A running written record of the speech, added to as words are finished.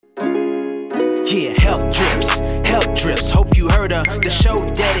Yeah, help drips. Hope you heard her. The show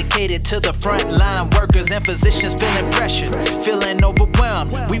dedicated to the frontline workers and physicians feeling pressured, feeling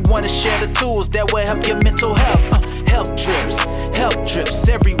overwhelmed. We want to share the tools that will help your mental health. Help drips,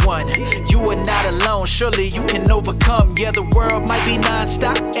 everyone. You are not alone. Surely you can overcome. Yeah, the world might be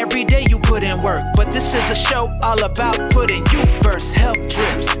nonstop. Every day you put in work, but this is a show all about putting you first. Help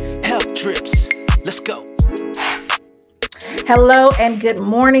drips. Let's go. Hello and good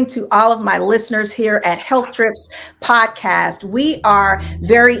morning to all of my listeners here at Health Drips Podcast. We are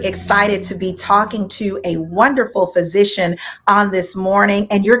very excited to be talking to a wonderful physician on this morning,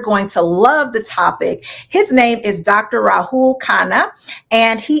 and you're going to love the topic. His name is Dr. Rahul Khanna,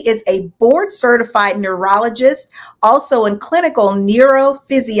 and he is a board-certified neurologist, also in clinical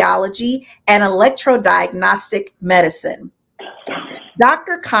neurophysiology and electrodiagnostic medicine.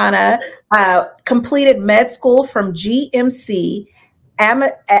 Dr. Khanna completed med school from GMC,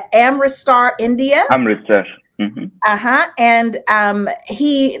 Amritsar, India. Amritsar. Mm-hmm. And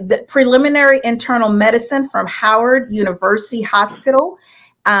the preliminary internal medicine from Howard University Hospital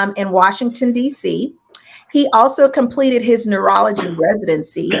in Washington, D.C. He also completed his neurology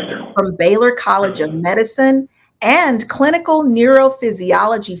residency from Baylor College of Medicine and clinical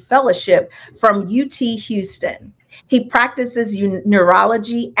neurophysiology fellowship from UT Houston. He practices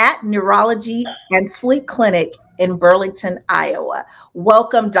neurology at Neurology and Sleep Clinic in Burlington, Iowa.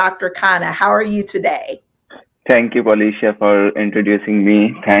 Welcome, Dr. Khanna. How are you today? Thank you, Alicia, for introducing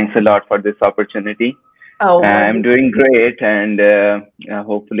me. Thanks a lot for this opportunity. Oh, I'm doing great, and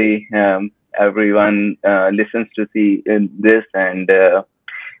hopefully everyone listens to see this and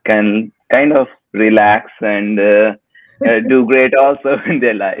can kind of relax and do great also in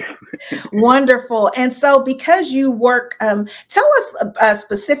their life. Wonderful. And so because you work, tell us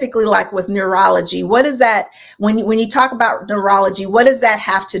specifically, like with neurology, what is that, when you talk about neurology, what does that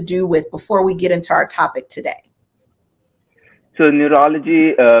have to do with before we get into our topic today? So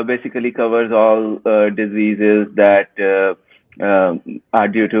neurology basically covers all diseases that are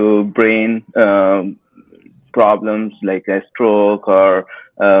due to brain problems like a stroke or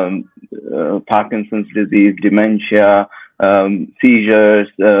Parkinson's disease, dementia, seizures,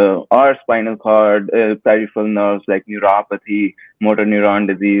 or spinal cord, peripheral nerves like neuropathy, motor neuron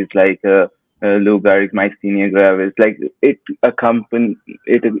disease like Lou Gehrig's myasthenia gravis. Like it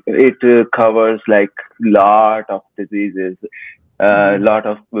covers like lot of diseases. Lot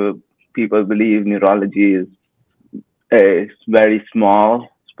of people believe neurology is a very small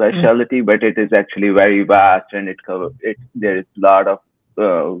specialty, but it is actually very vast, and there is a lot of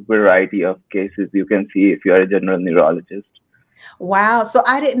variety of cases you can see if you are a general neurologist. Wow. So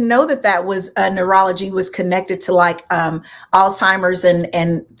I didn't know that was neurology was connected to like Alzheimer's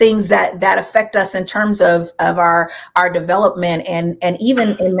and things that affect us in terms of our development and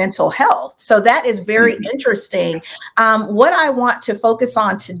even in mental health. So that is very interesting. What I want to focus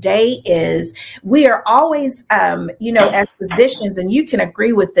on today is we are always, as physicians, and you can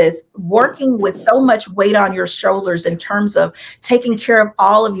agree with this, working with so much weight on your shoulders in terms of taking care of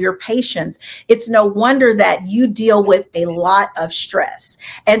all of your patients. It's no wonder that you deal with a lot of stress.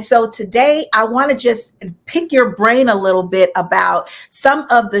 And so today I want to just pick your brain a little bit about some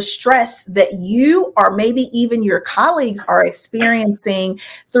of the stress that you or maybe even your colleagues are experiencing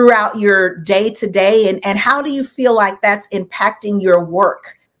throughout your day to day. And how do you feel like that's impacting your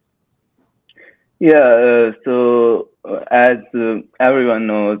work? Yeah, so as everyone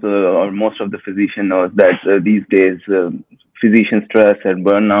knows, or most of the physician knows that these days physician stress and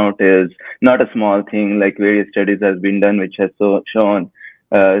burnout is not a small thing. Like various studies has been done which has shown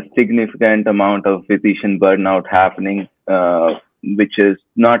a significant amount of physician burnout happening, which is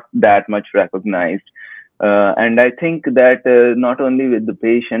not that much recognized. And I think that not only with the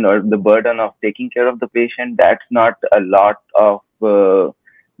patient or the burden of taking care of the patient, that's not a lot of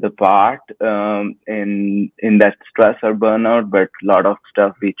the part in that stress or burnout, but a lot of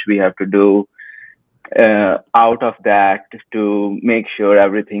stuff which we have to do out of that to make sure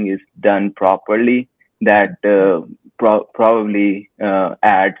everything is done properly. That probably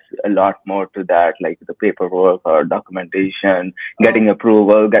adds a lot more to that, like the paperwork or documentation, getting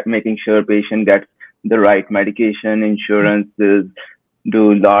approval, making sure patient gets the right medication, insurances,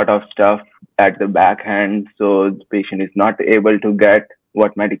 do a lot of stuff at the back end, so the patient is not able to get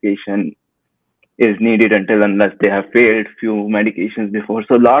what medication is needed unless they have failed few medications before.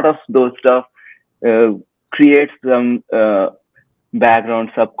 So a lot of those stuff creates some background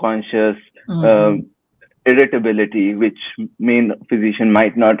subconscious irritability, which physician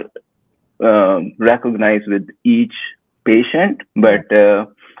might not recognize with each patient, but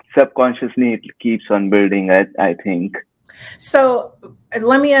subconsciously it keeps on building, I think. So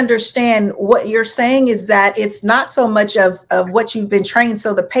let me understand what you're saying is that it's not so much of what you've been trained.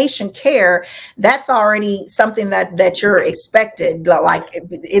 So the patient care, that's already something that you're expected. Like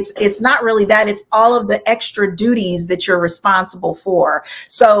it's not really that, it's all of the extra duties that you're responsible for.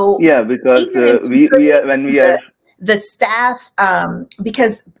 So Yeah, because even in we are, when we are. the staff,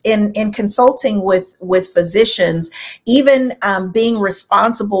 because in consulting with physicians, even being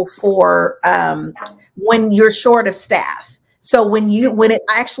responsible for when you're short of staff, so when it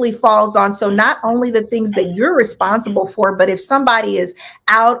actually falls on, so not only the things that you're responsible for, but if somebody is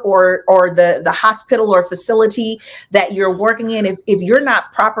out, or the hospital or facility that you're working in, if you're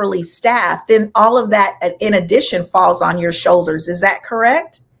not properly staffed, then all of that in addition falls on your shoulders. Is that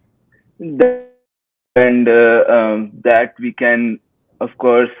correct? And that we can, of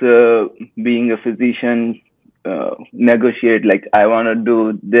course, being a physician, negotiate, like, I want to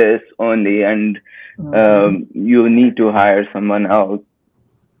do this only, and Mhm. you need to hire someone else,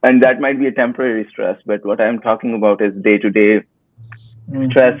 and that might be a temporary stress. But what I'm talking about is day to day Mhm.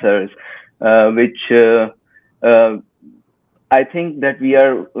 stressors, which uh, I think that we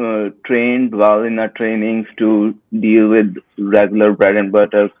are trained well in our trainings to deal with regular bread and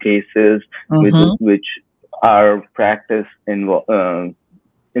butter cases, with Mhm. which our practice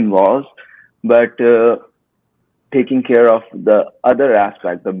involves, but taking care of the other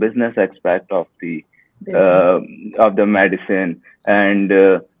aspect, the business aspect uh, Business. of the medicine, and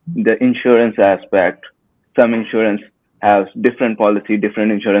the insurance aspect. Some insurance has different policy,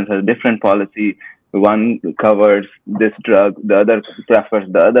 different insurance has different policy. One covers this drug, the other prefers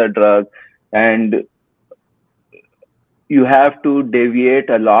the other drug, and you have to deviate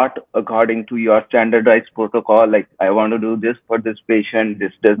a lot according to your standardized protocol. Like, I want to do this for this patient,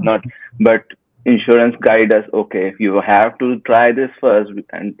 this does not, but insurance guide us, okay, you have to try this first,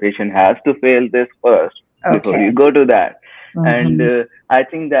 and patient has to fail this first before you Okay. go to that. And Mhm. I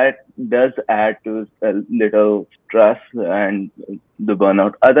think that does add to a little stress and the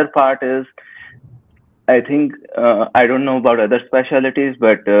burnout. Other part is, I think, I don't know about other specialties,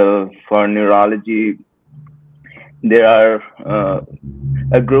 but for neurology, there are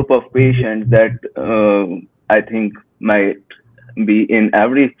a group of patients that I think might be in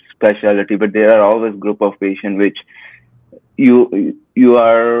every specialty, but there are always group of patients which you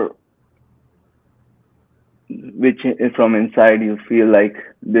are, which from inside you feel like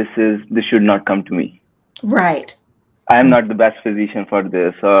this should not come to me. Right. I am not the best physician for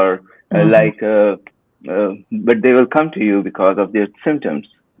this, or Mhm. but they will come to you because of their symptoms,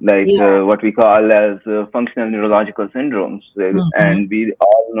 like Yeah. what we call as functional neurological syndromes. Mhm. And we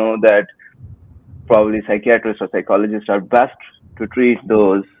all know that probably psychiatrists or psychologists are best to treat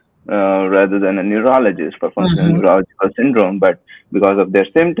those rather than a neurologist for functional Mhm. neurological syndrome. But because of their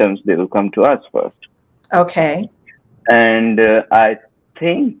symptoms, they will come to us first. Okay. And I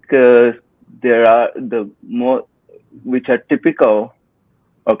think there are the more which are typical.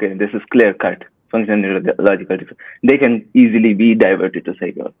 Okay, this is clear cut. Functional neurological, they can easily be diverted to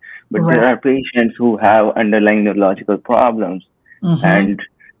psychiatry. But there Right. are patients who have underlying neurological problems, Mhm. and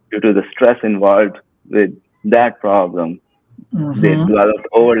due to the stress involved with that problem, they Mhm. develop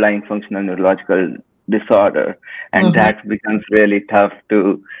overlying functional neurological disorder, and Mhm. that becomes really tough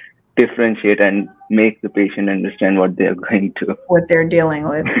to differentiate and make the patient understand what they are going to. What they're dealing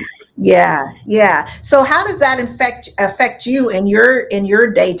with. Yeah, yeah. So how does that affect you in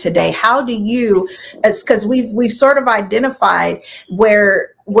your day to day? How do you, as because we've sort of identified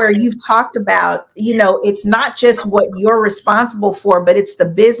where you've talked about, it's not just what you're responsible for, but it's the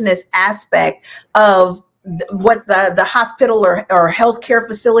business aspect of what the hospital or healthcare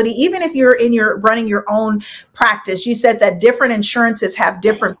facility, even if you're in your running your own practice. You said that different insurances have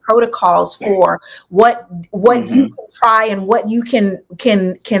different protocols for what you Hmm. can try and what you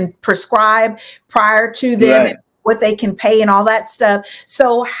can prescribe prior to them, and Right, what they can pay and all that stuff.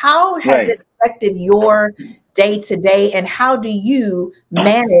 So how has right. it affected your day to day, and how do you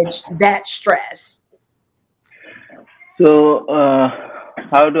manage that stress? So,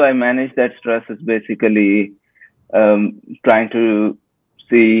 how do I manage that stress is basically trying to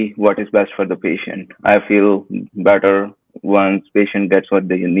see what is best for the patient. I feel better once patient gets what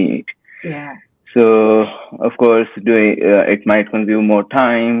they need. Yeah. So, of course, doing it might consume more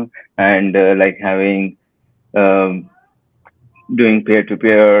time, and like having um, doing peer to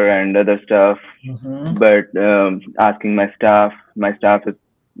peer and other stuff. Hmm. But asking my staff is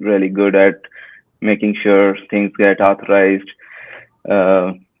really good at making sure things get authorized.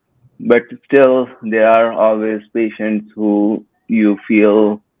 Uh, but still, there are always patients who you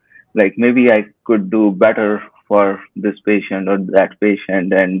feel like maybe I could do better for this patient or that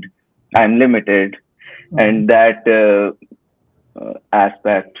patient, and I'm limited. and that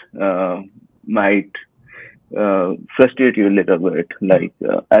aspect might frustrate you a little bit. Like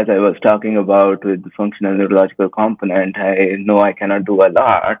as I was talking about with the functional neurological component, I know I cannot do a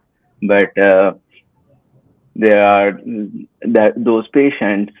lot, but there are that those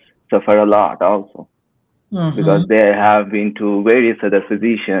patients suffer a lot also because they have been to various other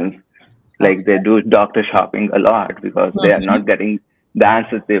physicians. Like Okay. they do doctor shopping a lot because they are not getting the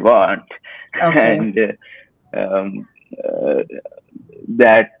answers they want, Okay. and um, uh,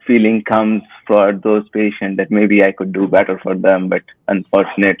 that feeling comes for those patients that maybe I could do better for them, but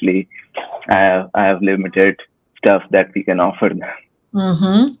unfortunately, I have limited stuff that we can offer them.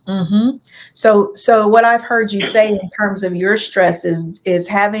 So what I've heard you say in terms of your stress is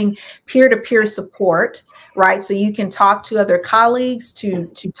having peer-to-peer support, right? So you can talk to other colleagues to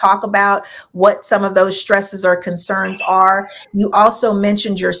talk about what some of those stresses or concerns are. You also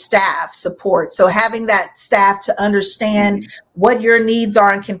mentioned your staff support. So having that staff to understand what your needs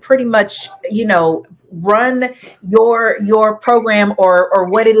are and can pretty much, run your program or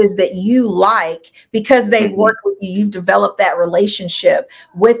what it is that you like because they've Hmm. worked with you, you've developed that relationship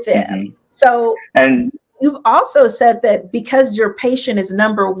with them. Hmm. So And you've also said that because your patient is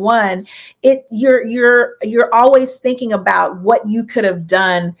number one, you're always thinking about what you could have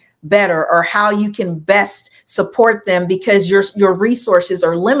done better or how you can best support them because your resources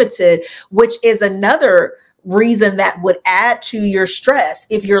are limited, which is another reason that would add to your stress.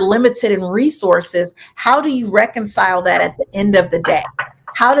 If you're limited in resources, how do you reconcile that at the end of the day?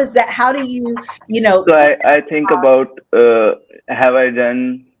 How do you so I think about have I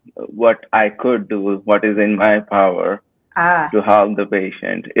done what I could do, what is in my power ah to help the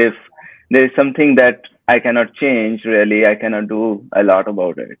patient. If there is something that I cannot change, really, I cannot do a lot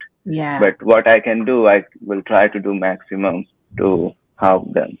about it. yeah But what I can do, I will try to do maximum to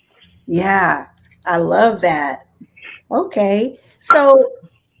help them. yeah I love that. Okay. So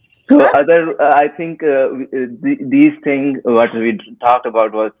So I think these things, what we talked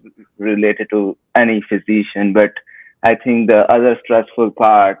about was related to any physician, but I think the other stressful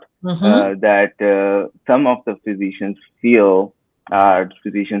part mhm. that some of the physicians feel are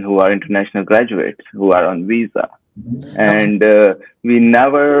physicians who are international graduates who are on visa, Okay. and we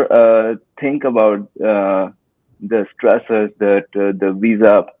never think about the stresses that the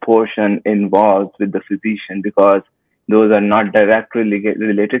visa portion involves with the physician because those are not directly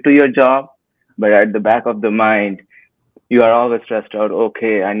related to your job, but at the back of the mind, you are always stressed out.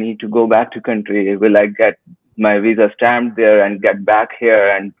 Okay, I need to go back to country. Will I get my visa stamped there and get back here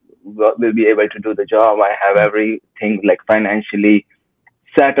and will be able to do the job? I have everything like financially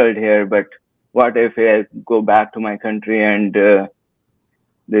settled here, but what if I go back to my country and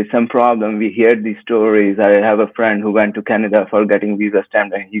there's some problem? We hear these stories. I have a friend who went to Canada for getting visa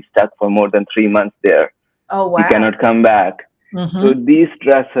stamped and he's stuck for more than 3 months there. Oh He wow. cannot come back. So Mhm. these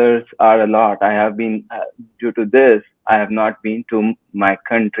stressors are a lot. I have been, due to this, I have not been to my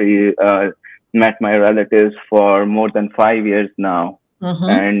country, met my relatives for more than 5 years now. Mhm.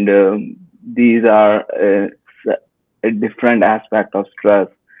 And these are a different aspect of stress.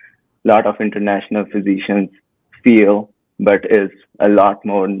 A lot of international physicians feel, but is a lot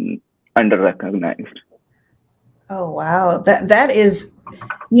more under recognized. Oh wow. That is,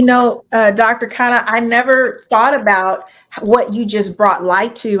 Dr. Kana, I never thought about what you just brought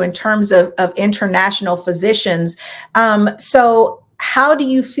light to in terms of international physicians. So how do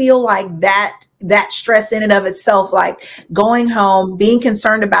you feel like that stress in and of itself, like going home, being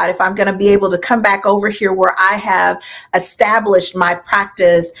concerned about if I'm going to be able to come back over here where I have established my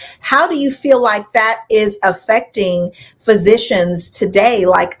practice? How do you feel like that is affecting physicians today?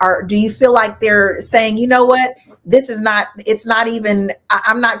 Like, do you feel like they're saying, you know what? This is not, it's not even,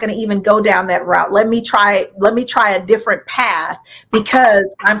 I'm not going to even go down that route. Let me try a different path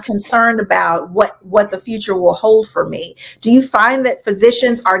because I'm concerned about what the future will hold for me. Do you find that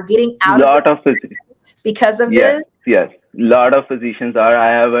physicians are getting out of the Lot of physicians. because of Yes, this? yes. Lot of physicians are.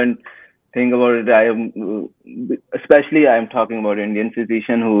 I haven't think about it. I am, especially I am talking about Indian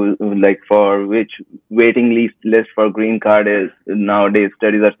physician who like for which waiting list for green card is nowadays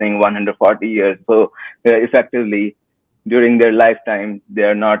studies are saying 140 years. So effectively, during their lifetime, they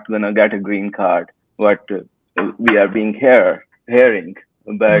are not gonna get a green card. What we are being hearing,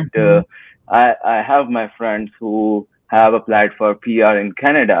 but Mhm. I have my friends who have applied for PR in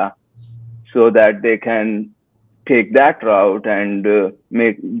Canada so that they can take that route and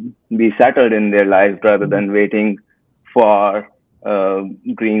make be settled in their lives rather than waiting for a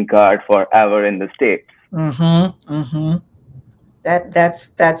green card forever in the states. Mm-hmm. Mm-hmm.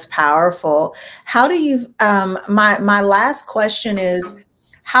 That's powerful. How do you my last question is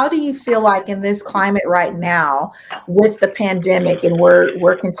how do you feel like in this climate right now with the pandemic, and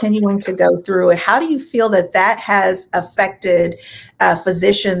we're continuing to go through it, how do you feel that that has affected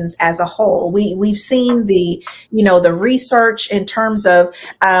physicians as a whole? We've seen the research in terms of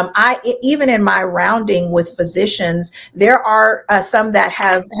even in my rounding with physicians, there are some that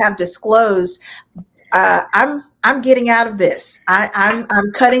have disclosed, I'm getting out of this. I'm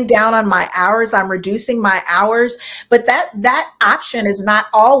cutting down on my hours. I'm reducing my hours, but that option is not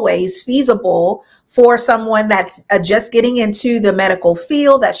always feasible for someone that's just getting into the medical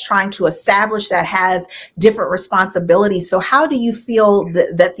field, that's trying to establish, that has different responsibilities. So how do you feel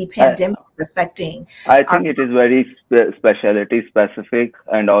that the pandemic is affecting? I think it is very specialty specific,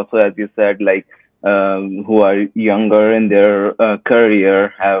 and also, as you said, like who are younger in their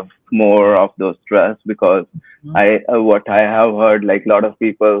career have more of those stress, because what I have heard, like a lot of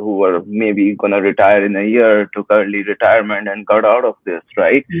people who were maybe gonna retire in a year took early retirement and got out of this,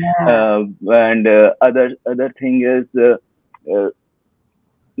 right? Yeah. And other thing is the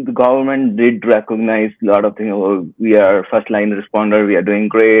government did recognize a lot of things. Oh, we are first line responder, we are doing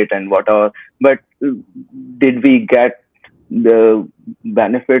great, and whatever. But did we get the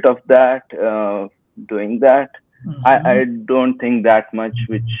benefit of that? Doing that, I don't think that much,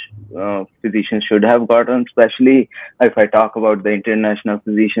 which physicians should have gotten. Especially if I talk about the international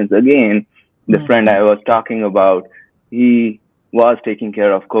physicians again, the friend I was talking about, he was taking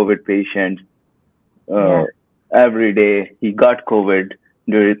care of COVID patients every day. He got COVID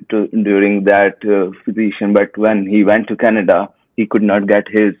during that physician, but when he went to Canada, he could not get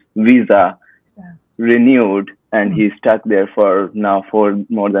his visa renewed, and he's stuck there for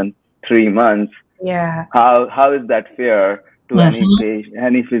more than 3 months. Yeah. How is that fair to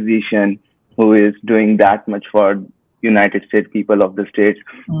any physician who is doing that much for United States people of the States?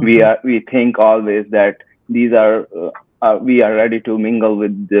 We think always that these are we are ready to mingle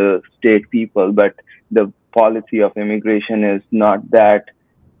with the state people, but the policy of immigration is not that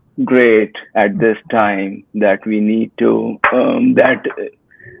great at this time that we need to that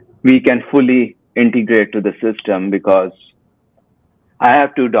we can fully integrate to the system. Because I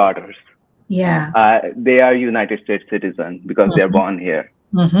have 2 daughters. Yeah. They are United States citizens because they are born here.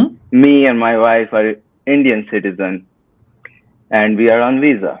 Mm-hmm. Me and my wife are Indian citizens, and we are on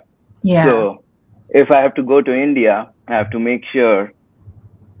visa. Yeah. So if I have to go to India, I have to make sure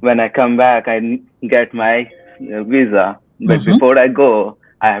when I come back, I get my visa. But before I go,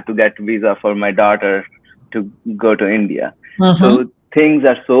 I have to get visa for my daughter to go to India. So things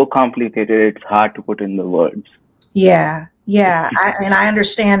are so complicated, it's hard to put in the words. Yeah. Yeah. I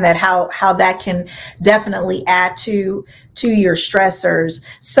understand that how that can definitely add to your stressors.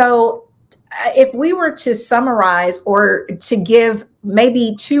 So if we were to summarize or to give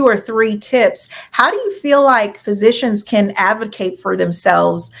maybe 2 or 3 tips, how do you feel like physicians can advocate for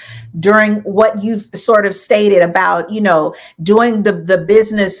themselves during what you've sort of stated about, doing the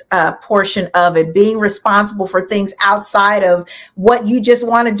business portion of it, being responsible for things outside of what you just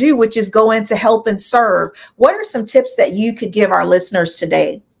want to do, which is go in to help and serve? What are some tips that you could give our listeners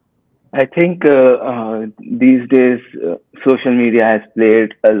today? I think these days social media has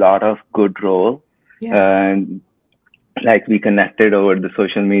played a lot of good role. Yeah. Like we connected over the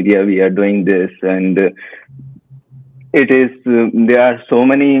social media, we are doing this, and it is there are so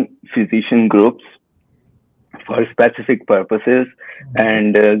many physician groups for specific purposes,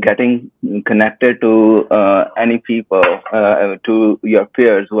 and getting connected to any people, to your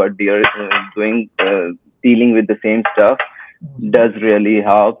peers who are dealing with the same stuff, does really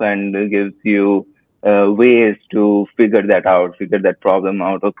help, and gives you ways to figure that problem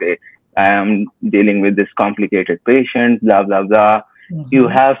out. Okay, I am dealing with this complicated patient, blah, blah, blah. You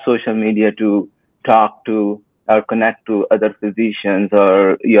have social media to talk to or connect to other physicians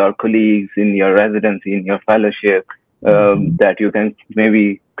or your colleagues in your residency, in your fellowship, that you can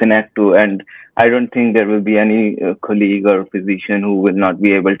maybe connect to. And I don't think there will be any colleague or physician who will not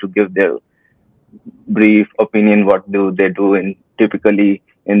be able to give their brief opinion what do they do typically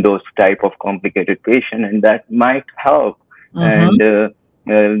in those type of complicated patient, and that might help. And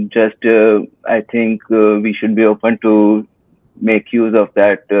I think we should be open to make use of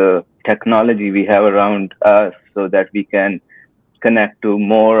that technology we have around us, so that we can connect to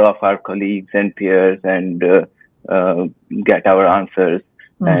more of our colleagues and peers, and get our answers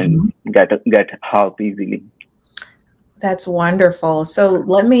and get help easily. That's wonderful. So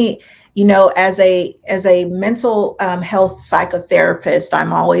let me, as a mental health psychotherapist,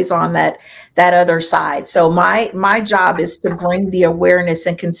 I'm always on that other side. So my job is to bring the awareness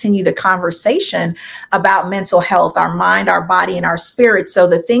and continue the conversation about mental health, our mind, our body, and our spirit. So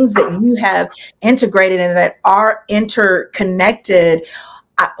the things that you have integrated and that are interconnected,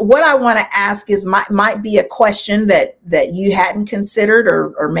 what I want to ask is might be a question that you hadn't considered,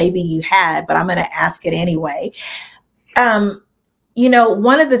 or maybe you had, but I'm going to ask it anyway.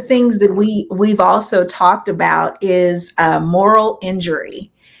 One of the things that we've also talked about is moral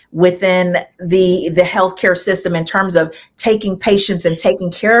injury within the healthcare system in terms of taking patients and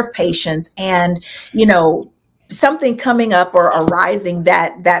taking care of patients, and something coming up or arising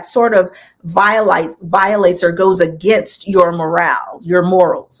that sort of violates or goes against your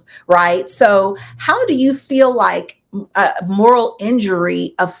morals, right? So how do you feel like moral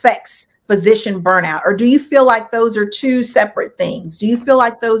injury affects physician burnout, or do you feel like those are two separate things? Do you feel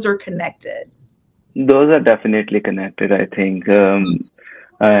like those are connected? Those are definitely connected, I think.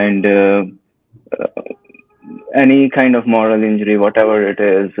 Any kind of moral injury, whatever it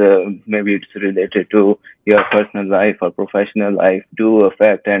is, maybe it's related to your personal life or professional life, do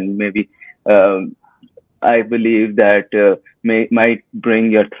affect, and maybe I believe that might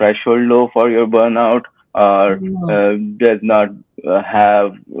bring your threshold low for your burnout, or does not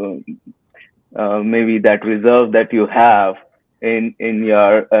have maybe that reserve that you have in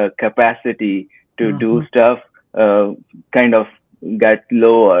your capacity to do stuff kind of get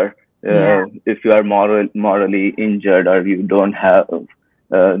lower if you are morally injured, or you don't have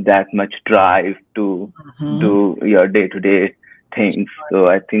that much drive to do your day-to-day things. So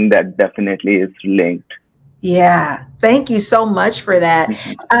I think that definitely is linked. Yeah, thank you so much for that.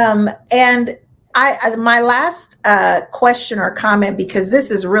 And my last question or comment, because this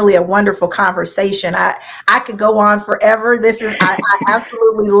is really a wonderful conversation. I could go on forever. I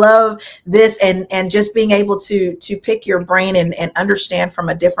absolutely love this, and just being able to pick your brain and understand from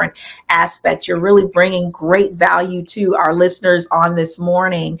a different aspect. You're really bringing great value to our listeners on this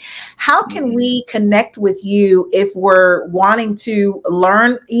morning. How can we connect with you if we're wanting to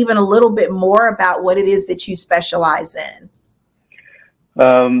learn even a little bit more about what it is that you specialize in?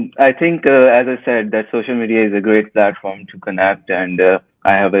 I think, as I said, that social media is a great platform to connect, and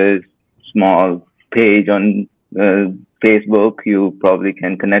I have a small page on Facebook. You probably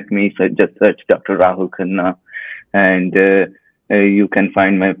can connect me, so just search Dr. Rahul Khanna, and you can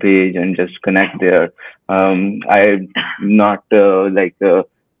find my page and just connect there. I'm not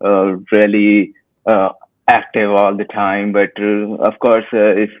really active all the time, but of course,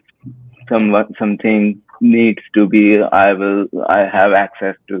 if something needs to be, I have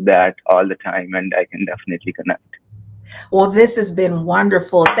access to that all the time, and I can definitely connect. Well, this has been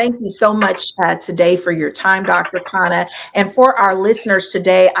wonderful. Thank you so much today for your time, Dr. Khanna. And for our listeners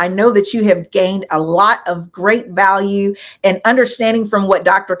today, I know that you have gained a lot of great value and understanding from what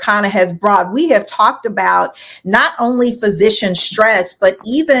Dr. Khanna has brought. We have talked about not only physician stress, but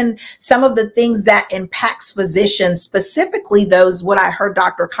even some of the things that impacts physicians, specifically those, what I heard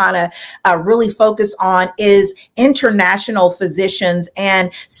Dr. Khanna really focus on is international physicians and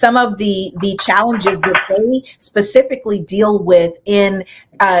some of the challenges that they specifically deal with in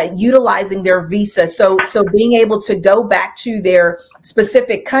utilizing their visa. So being able to go back to their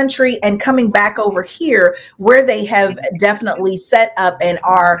specific country and coming back over here where they have definitely set up and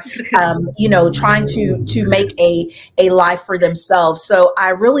are, trying to make a life for themselves. So I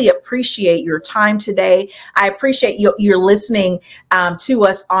really appreciate your time today. I appreciate you're listening to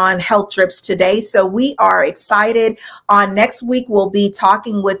us on Health Drips today. So we are excited. On next week, we'll be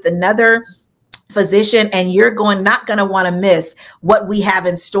talking with another physician, and you're not going to want to miss what we have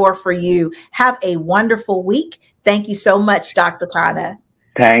in store for you. Have a wonderful week. Thank you so much, Dr. Khanna.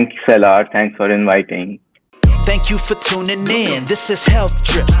 Thanks a lot. Thanks for inviting. Thank you for tuning in. This is Health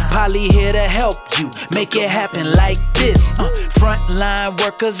Drips. Polly here to help you make it happen like this. Frontline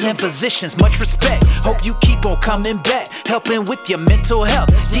workers and physicians, much respect. Hope you keep on coming back, helping with your mental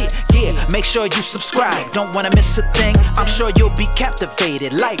health. Yeah. Make sure you subscribe. Don't want to miss a thing. I'm sure you'll be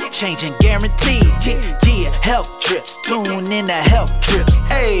captivated, life-changing, guaranteed. Yeah. Health Drips. Tune in to Health Drips.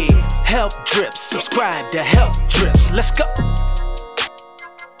 Hey, Health Drips. Subscribe to Health Drips. Let's go.